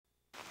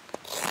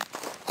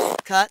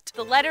cut,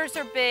 The letters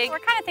are big. We're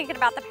kind of thinking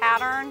about the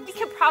pattern. We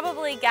could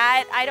probably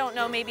get, I don't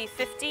know, maybe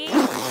 50.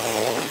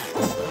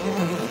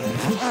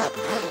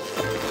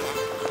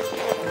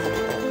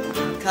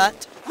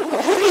 cut,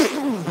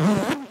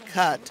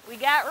 cut. We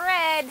got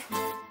red.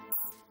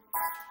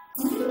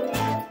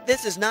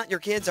 This is not your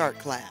kid's art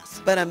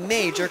class, but a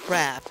major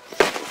craft,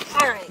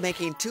 All right.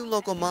 making two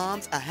local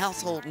moms a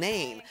household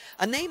name,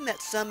 a name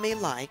that some may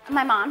like,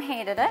 My mom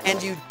hated it.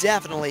 and you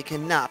definitely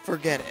cannot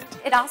forget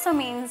it. It also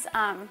means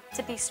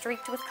to be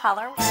streaked with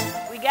color.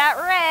 We got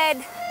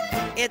red.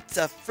 It's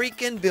a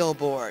freaking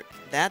billboard.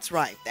 That's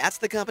right, that's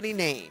the company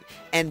name,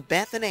 and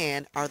Beth and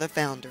Ann are the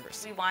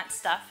founders. We want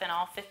stuff in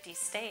all 50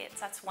 states.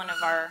 That's one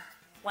of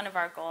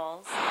our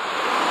goals.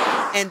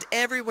 And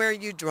everywhere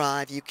you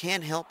drive, you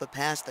can't help but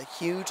pass the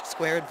huge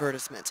square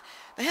advertisements.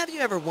 But have you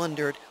ever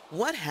wondered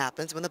what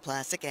happens when the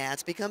plastic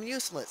ads become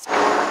useless?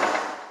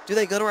 Do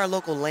they go to our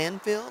local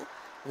landfill?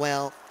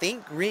 Well,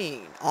 think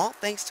green, all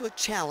thanks to a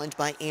challenge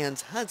by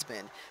Ann's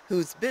husband,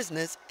 whose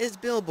business is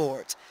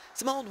billboards.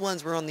 Some old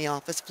ones were on the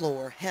office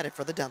floor, headed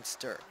for the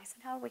dumpster. I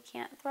said, "Oh, we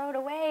can't throw it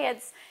away.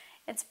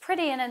 It's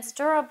pretty and it's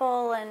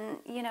durable, and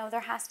there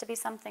has to be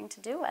something to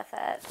do with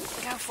it."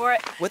 Go for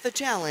it. With the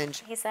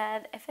challenge, He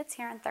said, "If it's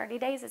here in 30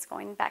 days, it's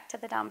going back to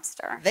the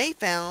dumpster." they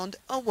found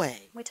a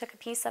way. We took a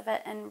piece of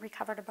it and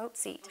recovered a boat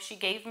seat. She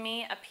gave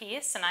me a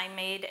piece and I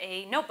made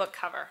a notebook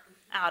cover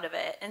out of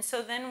it. And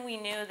so then we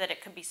knew that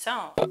it could be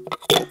sewn.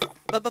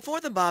 But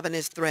before the bobbin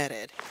is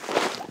threaded,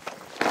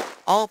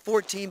 all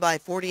 14 by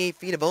 48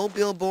 feet of old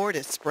billboard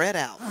is spread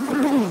out,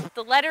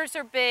 The letters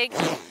are big.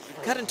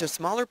 cut into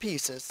smaller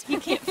pieces, You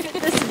can't fit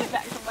this in the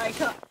back of my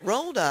car.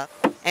 rolled up,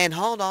 and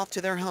hauled off to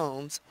their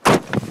homes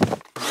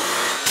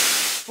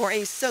for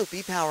a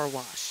soapy power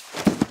wash.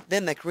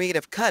 Then the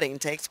creative cutting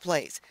takes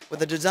place,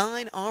 with a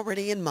design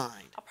already in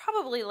mind. I'll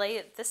probably lay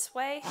it this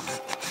way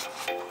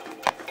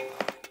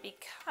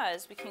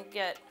because we can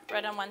get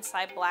red on one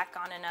side, black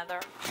on another.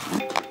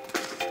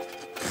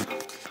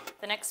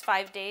 The next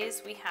 5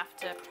 days, we have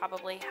to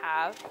probably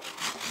have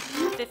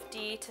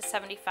 50 to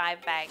 75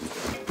 bags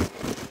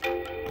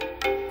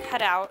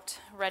cut out,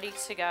 ready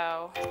to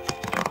go.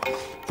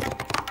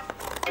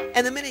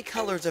 And the many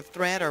colors of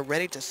thread are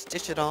ready to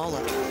stitch it all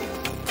up.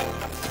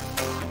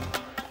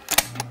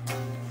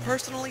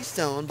 Personally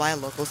sewn by a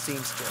local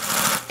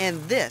seamstress. And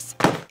this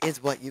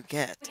is what you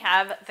get. We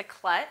have the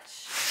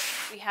clutch,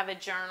 we have a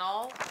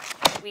journal,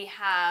 we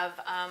have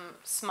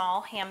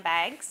small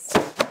handbags.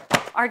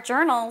 Our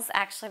journals,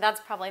 actually, that's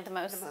probably the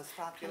most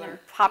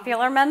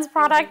popular men's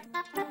product.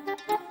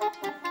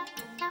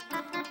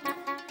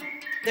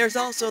 There's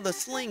also the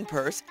sling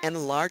purse and a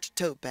large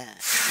tote bag.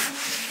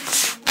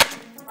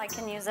 I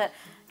can use it,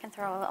 can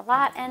throw a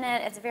lot in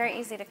it. It's very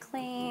easy to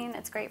clean.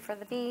 It's great for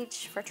the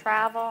beach, for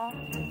travel.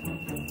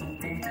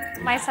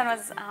 My son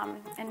was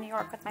in New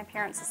York with my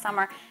parents this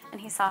summer,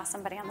 and he saw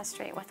somebody on the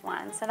street with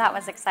one, so that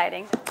was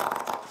exciting.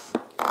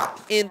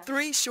 In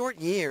 3 short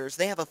years,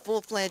 they have a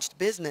full-fledged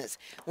business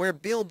where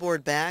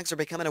billboard bags are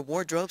becoming a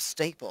wardrobe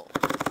staple.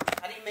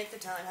 How do you make the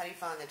time? How do you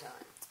find the time?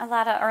 A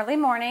lot of early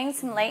mornings,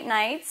 some late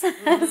nights,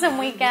 some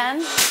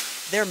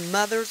weekends. They're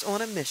mothers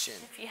on a mission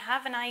If you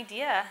have an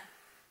idea,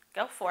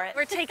 go for it.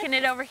 We're taking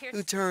it over here.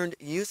 who turned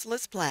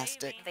useless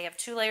plastic They have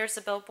 2 layers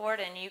of billboard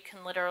and you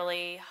can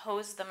literally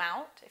hose them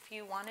out if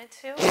you wanted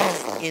to.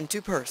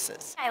 into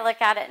purses. I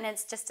look at it and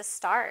it's just a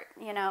start,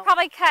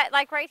 Probably cut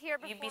like right here.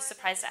 You'd be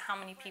surprised at how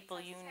many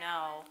people you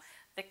know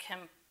that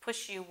can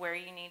push you where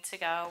you need to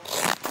go.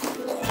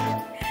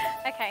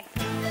 Okay,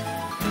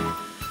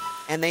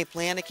 And they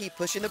plan to keep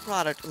pushing the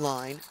product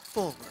line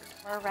forward.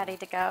 we're ready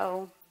to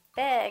go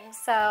big.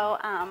 So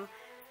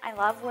I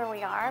love where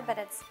we are, but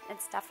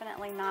it's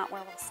definitely not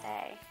where we'll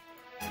stay.